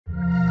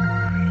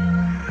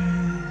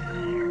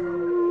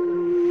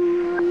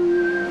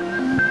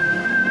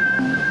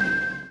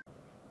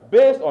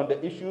based on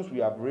the issues we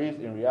have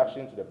raised in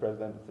reaction to the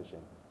president's decision.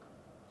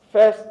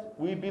 First,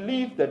 we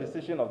believe the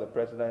decision of the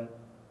president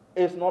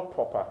is not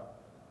proper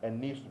and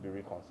needs to be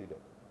reconsidered.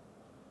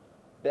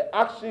 The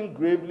action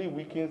gravely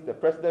weakens the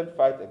president's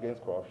fight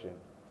against corruption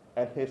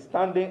and his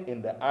standing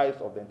in the eyes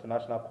of the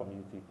international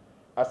community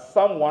as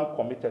someone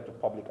committed to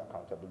public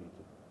accountability.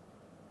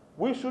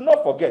 We should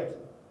not forget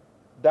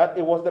that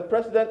it was the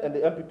president and the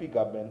MPP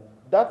government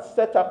that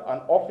set up an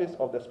office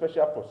of the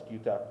special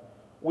prosecutor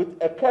with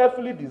a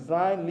carefully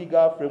designed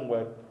legal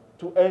framework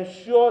to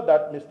ensure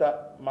that Mr.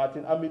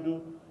 Martin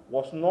Amidu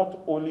was not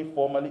only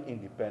formally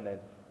independent,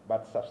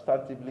 but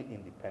substantively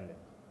independent.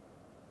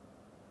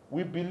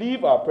 We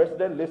believe our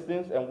president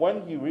listens, and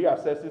when he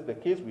reassesses the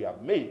case we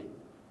have made,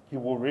 he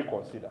will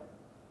reconsider.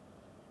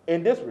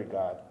 In this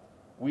regard,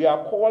 we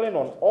are calling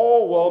on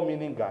all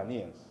well-meaning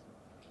Ghanaians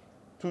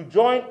to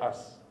join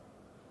us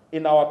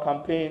in our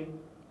campaign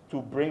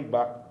to bring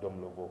back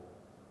Domlovo.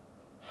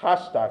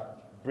 Hashtag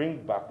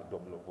bring back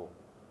Domlovo,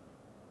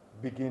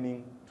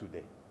 beginning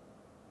today.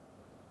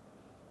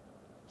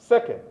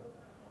 Second,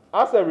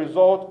 as a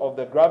result of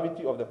the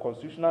gravity of the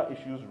constitutional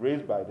issues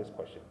raised by this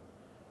question,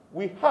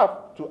 we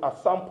have to, at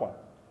some point,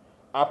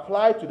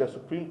 apply to the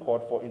Supreme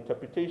Court for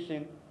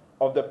interpretation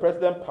of the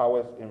president's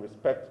powers in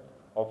respect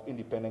of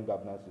independent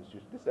governance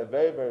institutions. This is a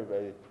very, very,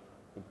 very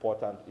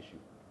important issue.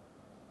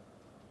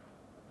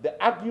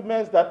 The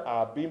arguments that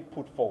are being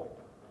put forward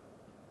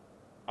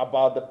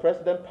about the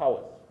president's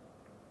powers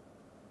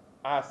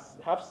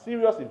have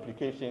serious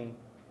implications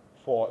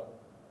for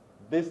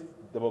this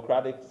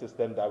democratic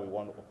system that we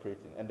want to operate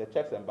in, and the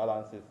checks and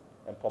balances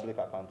and public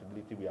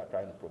accountability we are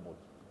trying to promote.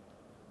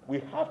 We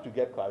have to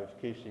get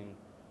clarification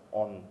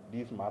on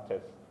these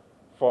matters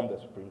from the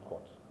Supreme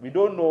Court. We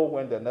don't know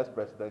when the next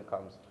president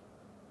comes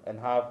and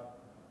have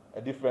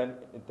a different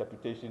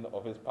interpretation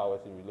of his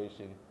powers in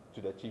relation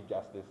to the Chief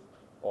Justice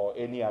or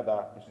any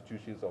other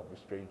institutions of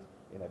restraint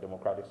in a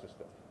democratic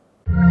system.